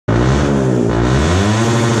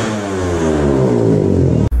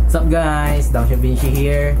guys? DownShiftVinci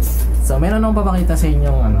here. So meron akong papakita sa inyo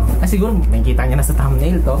siguro nakikita niyo na sa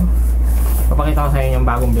thumbnail to. Papakita ko sa inyo yung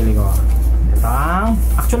bagong bili ko.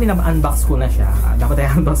 Actually na-unbox ko na siya. Dapat ay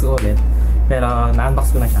unbox ko ulit. Pero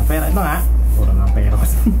na-unbox ko na siya. Pero ito nga, puro ng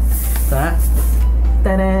peros. So,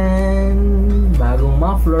 tadan! Bagong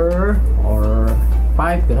muffler or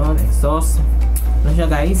pipe, gano'n, exhaust. Ano siya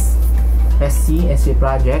guys? SC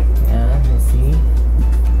project. Yan, SC.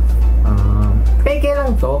 Peke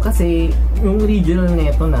lang to kasi yung original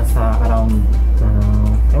nito nasa around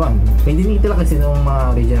ewan, may dinitila kasi ng mga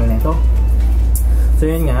original nito. So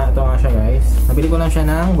yun nga, ito nga siya guys. Nabili ko lang siya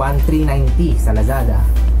ng 1,390 sa Lazada.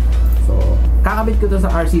 So kakabit ko to sa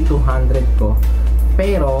RC200 ko.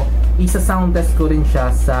 Pero isa sound test ko rin siya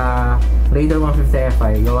sa Raider 150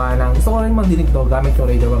 Fi. Gawa ng gusto ko rin magdinig to gamit yung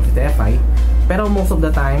Raider 150 Fi. Pero most of the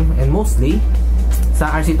time and mostly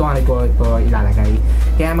sa RC200 ko ito ilalagay.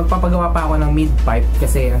 Kaya magpapagawa pa ako ng mid pipe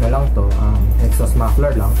kasi ano lang to, exhaust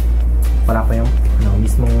muffler lang. Wala pa yung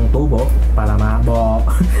mismong tubo para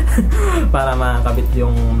para makabit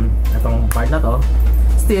yung itong part na to.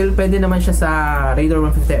 Still, pwede naman siya sa Raider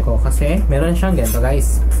 150 ko kasi meron siyang ganito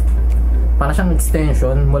guys. Para siyang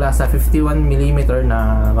extension mula sa 51mm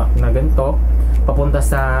na ganito papunta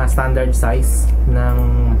sa standard size ng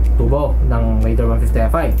tubo ng Raider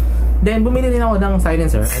 150 Fi. Then bumili din ako ng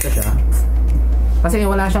silencer. Ito siya. Kasi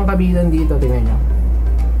wala siyang kabitan dito, tingnan nyo.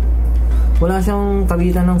 Wala siyang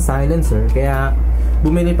kabitan ng silencer, kaya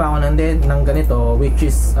bumili pa ako ng ganito, which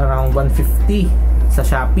is around 150 sa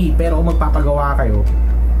Shopee. Pero kung magpapagawa kayo,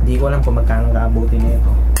 hindi ko alam kung magkano kaabutin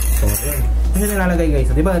nito. So yun, yun yung nilalagay guys.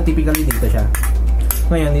 So, diba typically dito siya.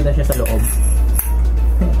 Ngayon dito siya sa loob.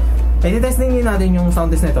 I-testing din natin yung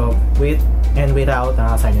sound test nito with and without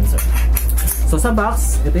silencer. So sa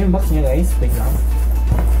box, ito yung box niya guys. Wait lang.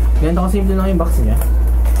 Ganito kasimple lang yung box niya.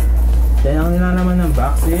 Then ang nilalaman ng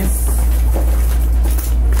box is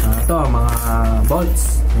ito, mga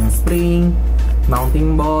bolts, yung spring,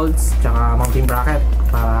 mounting bolts, tsaka mounting bracket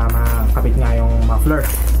para makapit nga yung muffler.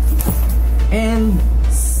 And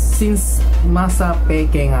since masa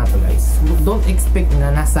peke nga to guys, don't expect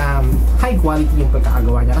na nasa high quality yung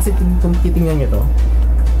pagkakagawa niya. Kasi kung titingnan nyo to,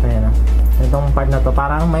 ayan itong part na to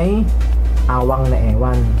parang may awang na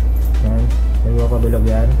ewan. Yan, nagpapabilog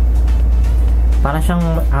yan. Parang siyang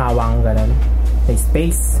awang ganun. May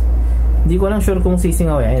space. Hindi ko lang sure kung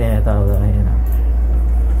sisingaw yan. Ayan, ayan.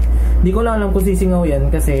 Hindi ko lang alam kung sisingaw yan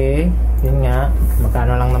kasi yun nga,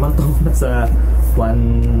 magkano lang naman to. Nasa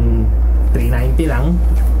 1,390 lang.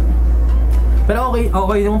 Pero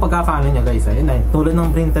okay yung pagkakaano niya guys. Ayun na, tulad ng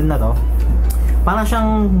printed na to. Parang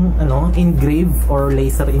siyang engrave or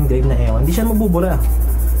laser engrave na ewan. Hindi siya mabubura.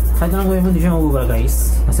 Kahit lang gawin mo, hindi siya mabubura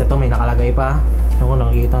guys. Kasi ito may nakalagay pa. Kung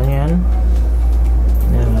nakikita niyo yan.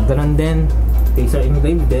 Yan, ganun din. Laser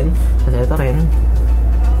engrave din. Kasi ito rin.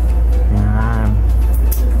 Yan.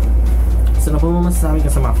 So na po mo masasabi ka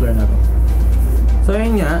sa muffler na to. So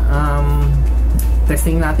yun nga,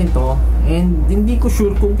 testing natin to. And hindi ko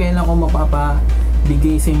sure kung kailan ko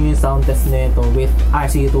mapapabigay sa inyo yung sound test nito with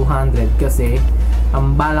RC200 kasi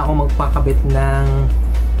ang bala ko magpakabit ng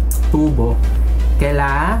tubo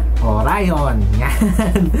kaila Orion. Yan.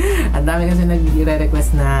 Ang dami kasi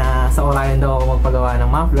nagre-request na sa Orion daw ako magpagawa ng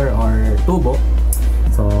muffler or tubo.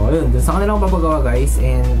 So, yun. Dun sa kanila ako papagawa guys.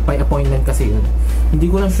 And by appointment kasi yun.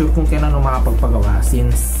 Hindi ko lang sure kung kailan ako makapagpagawa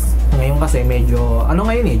since ngayon kasi medyo,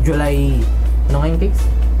 ngayon July, ngayon cakes?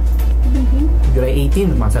 July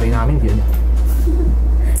 18. Masari namin yun.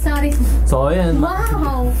 Sorry. So, yun.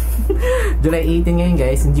 Wow! July 18 ngayon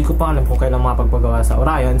guys. Hindi ko pa alam kung kailan makapagpagawa sa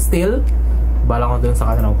Orion. Still, bala ko dun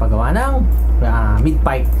sa kanila paggawa ng mid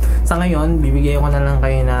pipe. Sa ngayon, bibigay ko na lang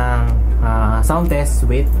kayo ng sound test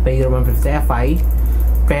with Raider 150 Fi.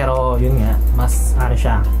 Pero yun nga, mas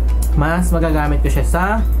mas magagamit ko siya sa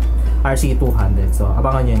RC200. So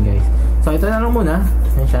abangan nyo yun guys. So ito na lang muna.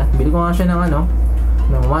 Yan siya. Bili ko nga siya ng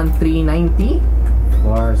ng 1,390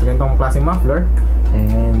 or sa ganitong klaseng muffler.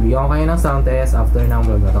 And bigyan ko kayo ng sound test after ng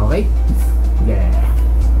vlog na to. Okay? Yeah.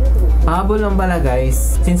 Habol lang pala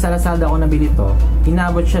guys, since sa Lazada ako nabili to,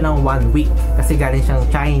 inabot siya ng 1 week kasi galing siyang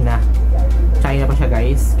China pa siya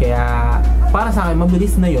guys, kaya para sa akin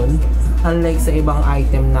mabilis na yun, unlike sa ibang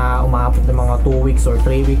item na umabot ng mga 2 weeks or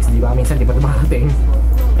 3 weeks, di ba? Minsan di pa dumarating.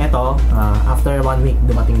 Eto, after 1 week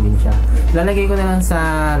dumating din siya. Lalagay ko na lang sa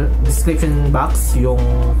description box yung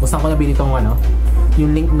kung saan ko nabili tong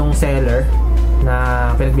yung link nung seller na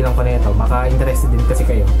pinagbilang ko na ito. Baka interested din kasi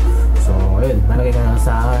kayo. So, yun. Nalagay ko na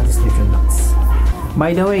sa description box.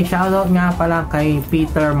 By the way, shoutout nga pala kay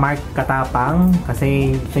Peter Mark Katapang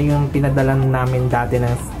kasi siya yung pinadalan namin dati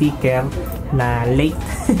ng sticker na late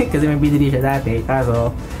kasi may binili siya dati.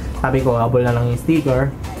 Kaso, Sabi ko, habol na lang yung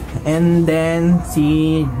sticker. And then,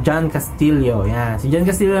 si John Castillo. Yan. Si John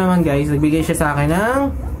Castillo naman guys, nagbigay siya sa akin ng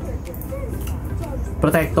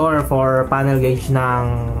protector for panel gauge ng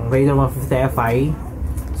Raider 150 Fi.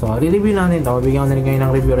 So, re-review natin ito. Bigyan ko na rin kayo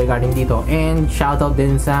ng review regarding dito. And shoutout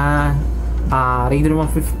din sa Raider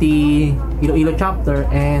 150 Iloilo chapter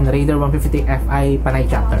and Raider 150 Fi Panay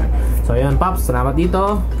chapter. So, yun, Pops. Salamat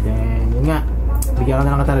dito. Then, yun nga. Bigyan ko na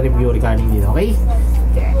lang kita review regarding dito. Okay?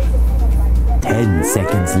 Okay. 10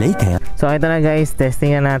 seconds later. So, ito na guys.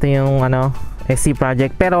 Testing na natin yung SC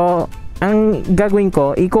project. Pero, ang gagawin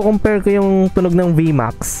ko, i-compare ko yung tunog ng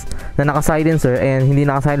VMAX na naka-silencer and hindi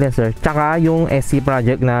naka-silencer, tsaka yung SC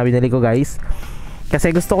project na binili ko guys.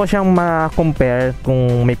 Kasi gusto ko siyang ma-compare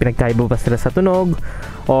kung may pinagkaiba ba sila sa tunog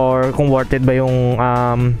or kung worth it ba yung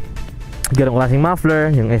ganong klaseng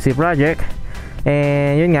muffler, yung SC project.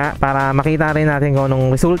 And yun nga, para makita rin natin kung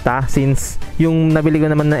anong resulta, since yung nabili ko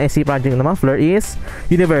naman na SC project na muffler is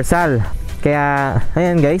universal. Kaya,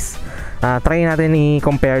 ayan guys, try natin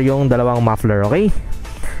i-compare yung dalawang muffler, okay?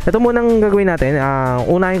 Ito munang gagawin natin.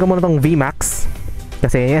 Unahin ko muna tong VMAX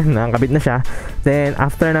kasi yan, nakakabit na siya. Then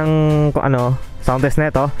after ng sound test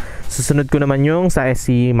nito, susunod ko naman yung sa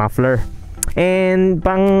SC muffler. And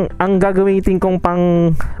ang gagamitin kong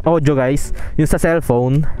pang audio guys, yung sa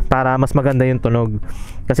cellphone para mas maganda yung tunog.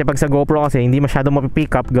 Kasi pag sa GoPro kasi hindi masyadong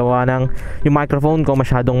mapipick up gawa ng yung microphone ko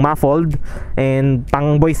masyadong muffled, and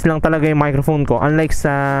pang voice lang talaga yung microphone ko. Unlike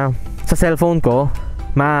sa cellphone ko,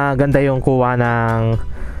 maganda yung kuha ng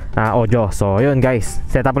audio. So yun guys,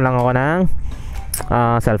 set up lang ako ng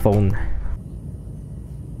cellphone.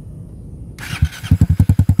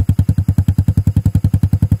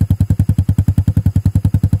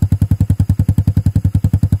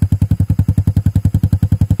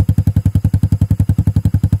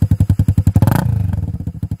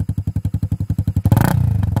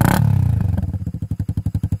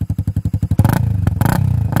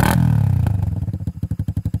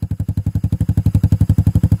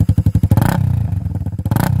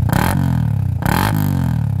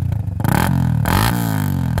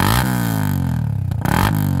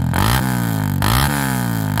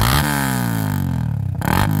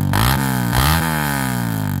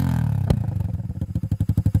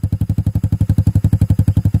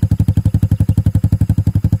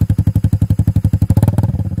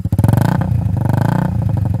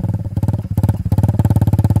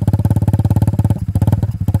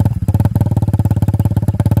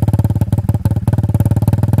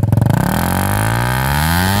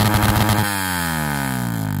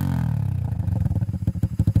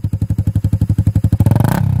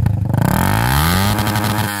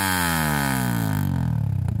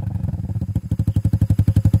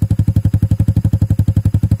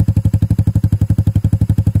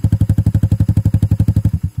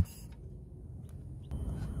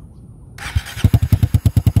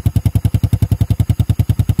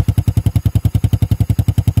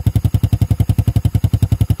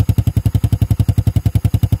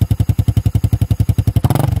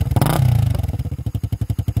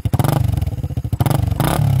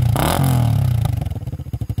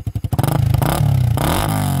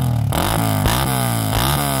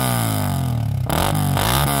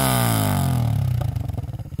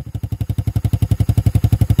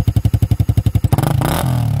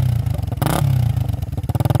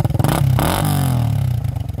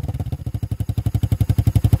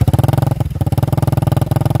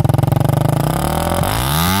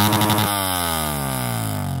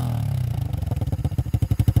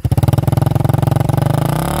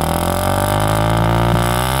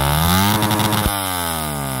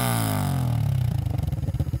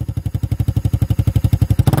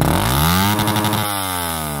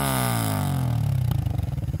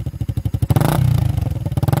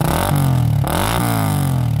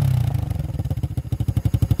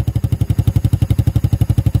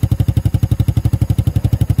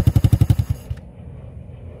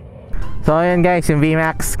 So ayan guys, yung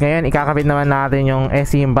VMAX. Ngayon ikakabit naman natin yung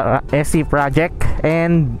SC project.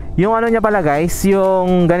 And yung niya pala guys,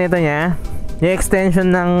 yung ganito niya, yung extension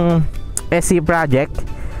ng SC project,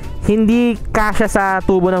 hindi kasya sa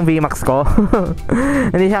tubo ng VMAX ko.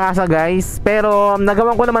 Hindi siya kasya guys. Pero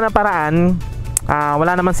nagawan ko naman ng paraan.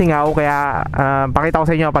 Wala naman singaw, kaya pakita ko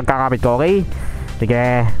sa inyo pagkakabit ko, okay?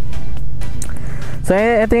 Sige. So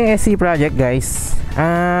ito yung SC project guys.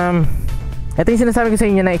 Ito yung sinasabi ko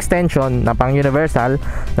sa inyo na extension na pang universal,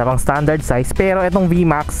 na pang standard size. Pero itong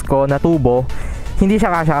VMAX ko na tubo, hindi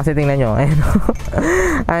siya kasya kasi tingnan nyo.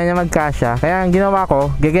 Ayaw niya magkasya. Kaya ang ginawa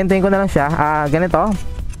ko, gagantiin ko na lang siya. Ganito.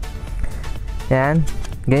 Yan.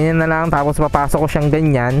 Ganyan na lang. Tapos papasok ko siyang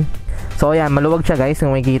ganyan. So ayan, maluwag siya guys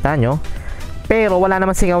kung makikita nyo. Pero wala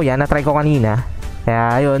naman singaw yan, na-try ko kanina.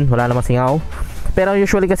 Kaya ayun, wala naman singaw. Pero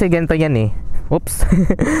usually kasi ganito yan eh. Oops.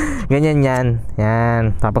 Ganyan yan.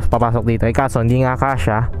 Yan. Tapos papasok dito. Kaso hindi nga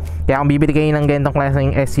kasya. Kaya kung bibili kayo ng ganitong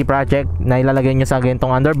klaseng SC project na ilalagay nyo sa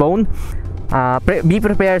ganitong underbone, be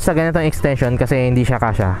prepared sa ganitong extension kasi hindi siya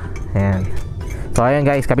kasya. Ayan. So ayun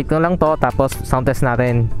guys, kabit ko lang to. Tapos sound test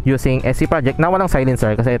natin using SC project na walang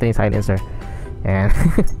silencer kasi ito yung silencer. Ayan.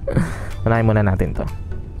 Unahin muna natin to.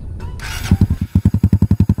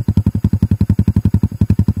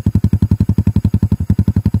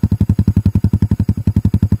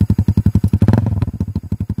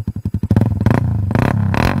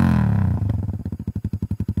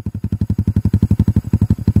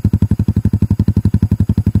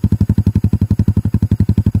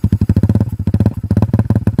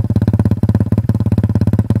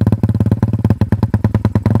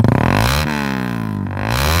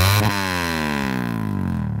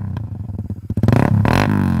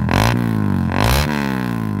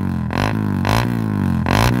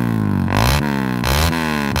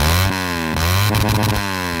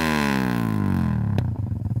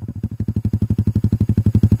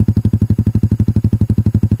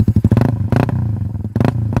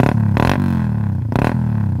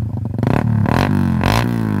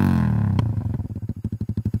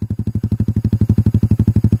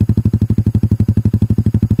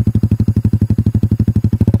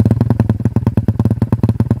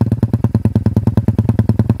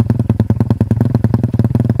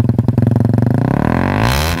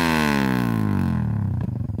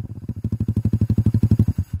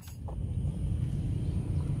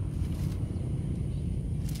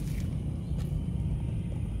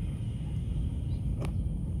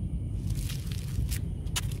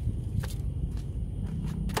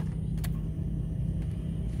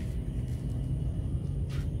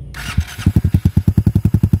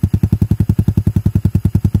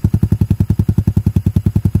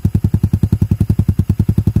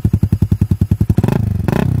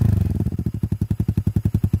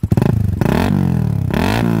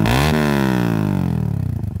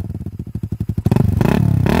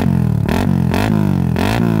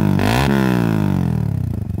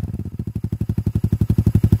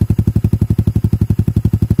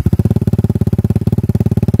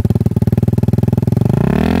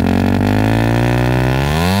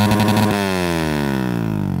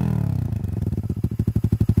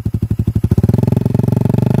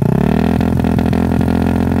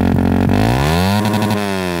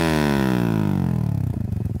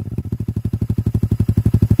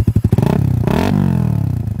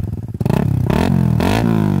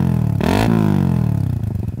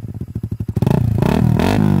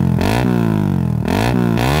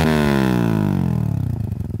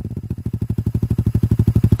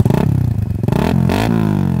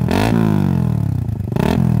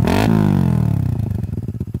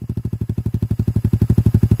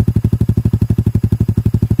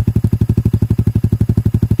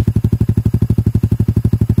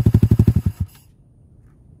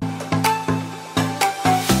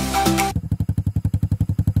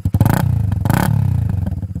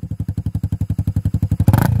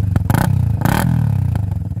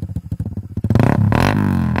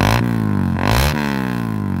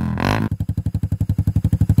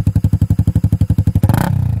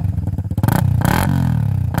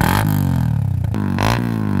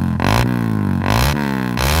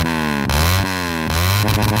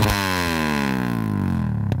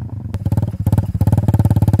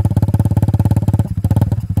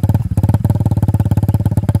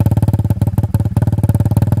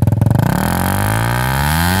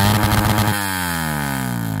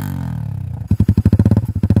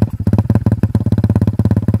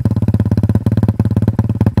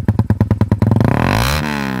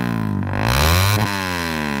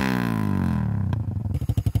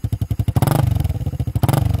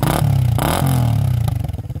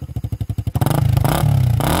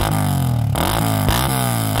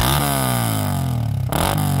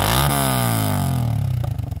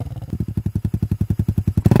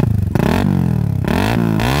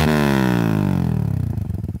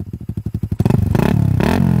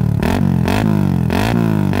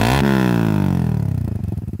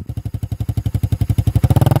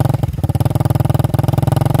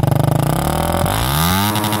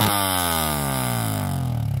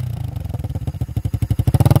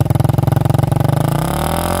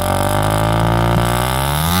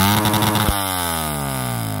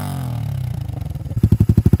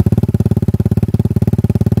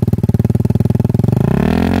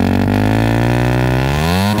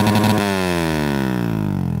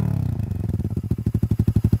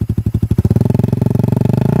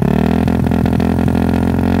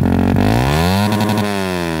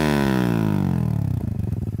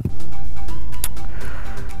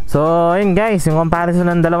 ayun guys, yung comparison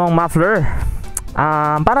ng dalawang muffler.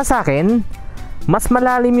 Para sa akin, mas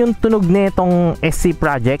malalim yung tunog nitong SC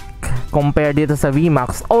Project compare dito sa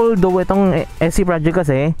VMAX. Although itong SC Project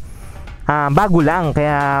kasi bago lang,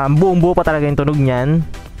 kaya buong buo pa talaga yung tunog niyan.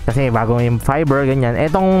 Kasi bago yung fiber, ganyan.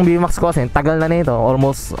 Etong VMAX ko kasi tagal na nito,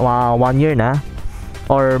 almost 1 year na,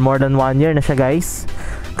 or more than 1 year na siya guys.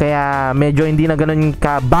 Kaya medyo hindi na ganun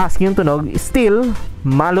ka-bass yung tunog. Still,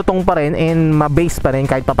 malutong pa rin and ma-bass pa rin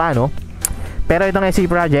kahit papano. Pero itong SC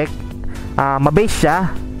Project, ma-bass siya.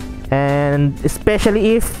 And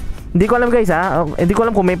especially if, hindi ko alam guys hindi ko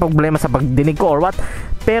alam kung may problema sa pagdinig ko or what,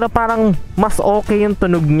 pero parang mas okay yung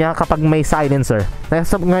tunog niya kapag may silencer.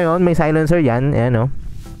 Ngayon may silencer yan, ayan o.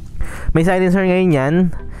 May silencer ngayon yan.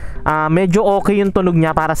 Medyo okay yung tunog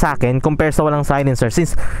niya para sa akin compare sa walang silencer.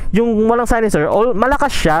 Since yung walang silencer,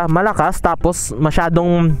 malakas siya, tapos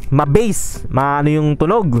masyadong ma-bass, yung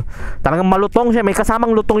tunog. Talagang malutong siya, may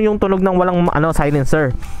kasamang lutong yung tunog ng walang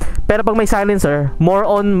silencer. Pero pag may silencer, more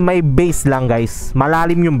on may bass lang guys.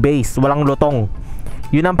 Malalim yung bass, walang lutong.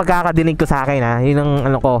 Yun ang pagkakadinig ko sa akin Yun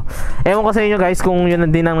ang ko. Ewan ko sa inyo guys kung yun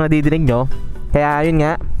din ang nadidinig nyo. Kaya yun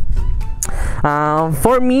nga.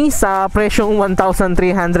 For me, sa presyong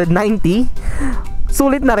 1,390,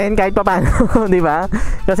 sulit na rin kahit pa paano, di ba?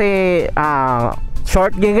 Kasi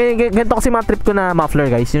short, ganito kasi mga trip ko na muffler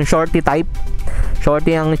guys, yung shorty type,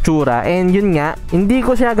 shorty ang tsura. And yun nga, hindi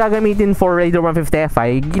ko siya gagamitin for Raider 150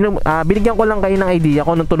 Fi. Binigyan ko lang kayo ng idea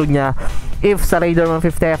kung anong tunog niya if sa Raider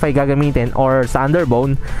 150 Fi gagamitin or sa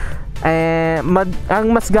Underbone. Ang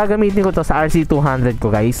mas gagamitin ko to sa RC200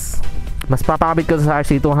 ko guys. Mas papakabit ko sa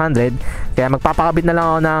RC200, kaya magpapakabit na lang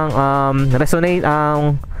ako ng resonate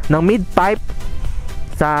ng mid pipe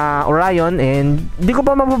sa Orion. And di ko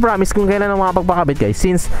pa mapapromise kung kailan ako makapagpakabit guys,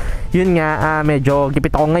 since yun nga medyo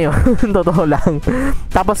gipit ako ngayon. Totoo lang.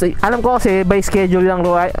 Tapos alam ko kasi by schedule lang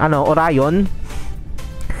Orion,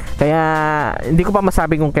 kaya hindi ko pa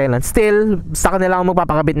masabi kung kailan. Still sa kanila ako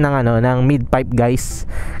magpapakabit ng ng mid pipe guys,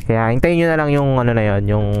 kaya hintayin nyo na lang yung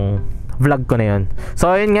yung vlog ko na yun.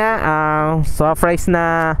 So yun nga, sa price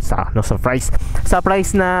na sa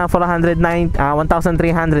price na 1,390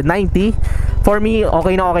 for me,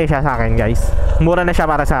 okay na okay siya sa akin guys. Mura na siya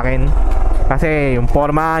para sa akin kasi yung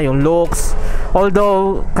forma, yung looks,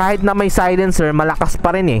 although kahit na may silencer, malakas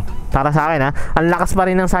pa rin para sa akin ang lakas pa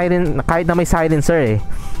rin ng kahit na may silencer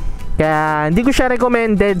kaya hindi ko siya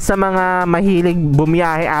recommended sa mga mahilig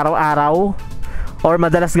bumiyahe araw-araw or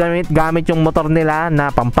madalas gamit yung motor nila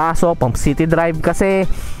na pampasok, pamp city drive. Kasi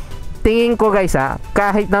tingin ko guys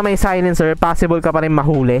kahit na may silencer, possible ka pa rin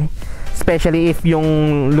mahuli, especially if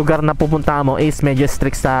yung lugar na pupunta mo is medyo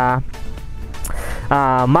strict sa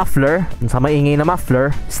muffler, sa maingay na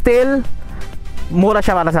muffler. Still mura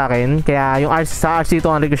siya para sa akin, kaya yung sa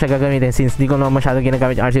RC200 ko siya gagamitin, since di ko naman masyadong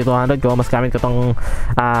ginagamit yung RC200 ko. Mas gamit ko tong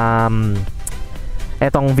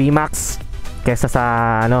etong VMAX kesa sa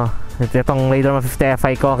itong Raider 150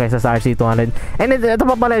 Fi ko kaysa sa RC200. And ito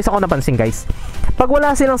pa pala isa ko napansin guys, pag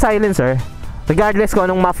wala silang silencer, regardless ko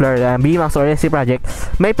anong muffler, VMAX or SC Project,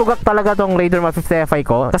 may pugak talaga tong Raider 150 Fi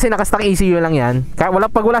ko kasi nakastock ECU lang yan.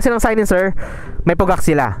 Pag wala silang silencer, may pugak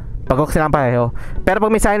sila, pagok silang pareho. Pero pag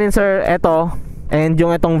may silencer, and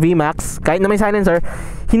yung itong VMAX, kahit na may silencer,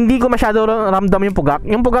 hindi ko masyado ramdam yung pugak.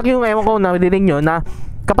 Yung pugak yung ewan ko na nadidinig nyo na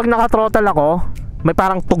kapag naka-throttle ako, may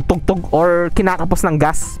parang tug-tug-tug or kinakapos ng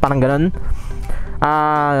gas, parang ganun.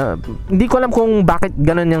 Hindi ko alam kung bakit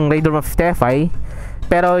ganun yung Raider 150 Fi,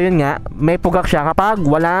 pero yun nga, may pugak siya kapag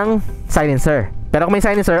walang silencer. Pero kung may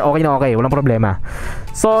silencer, okay na okay, walang problema.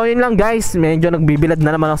 So yun lang guys, medyo nagbibilad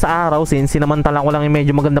na naman ako sa araw, since sinamantala ko lang yung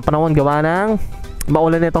medyo maganda panahon gawa ng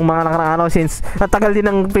maulan itong mga nakaraang araw, since natagal din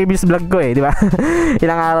ng previous vlog ko di ba?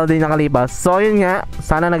 Ilang araw din nakalipas. So yun nga,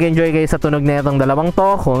 sana nag-enjoy kayo sa tunog na itong dalawang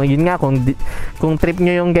to. Kung yun nga, kung trip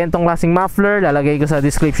nyo yung gentong klaseng muffler, lalagay ko sa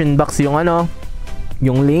description box yung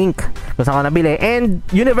yung link kung saan ko nabili. And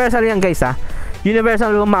universal yan guys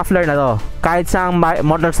universal yung muffler na to, kahit sa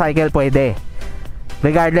motorcycle pwede,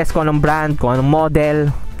 regardless kung anong brand, kung anong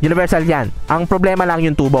model, universal yan. Ang problema lang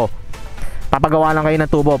yung tubo. Papagawa lang kayo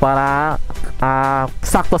ng tubo para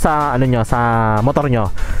sakto sa sa motor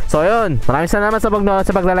nyo. So yun, maraming salamat sa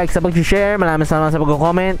pagla-like, sa pag-share, maraming salamat sa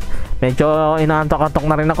pag-comment. Medyo inaantok-antok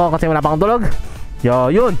na rin ako kasi wala pa akong tulog.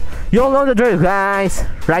 Yun, you know the drill guys.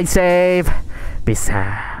 Ride safe, peace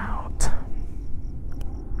out.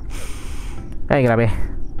 Ay grabe,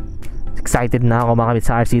 excited na ako makabit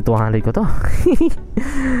sa RC200 ko to.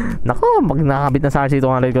 Nako, pag nakabit na sa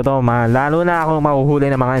RC200 ko to, lalo na ako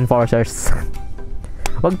mahuhuli ng mga enforcers.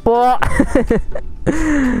 Wag po.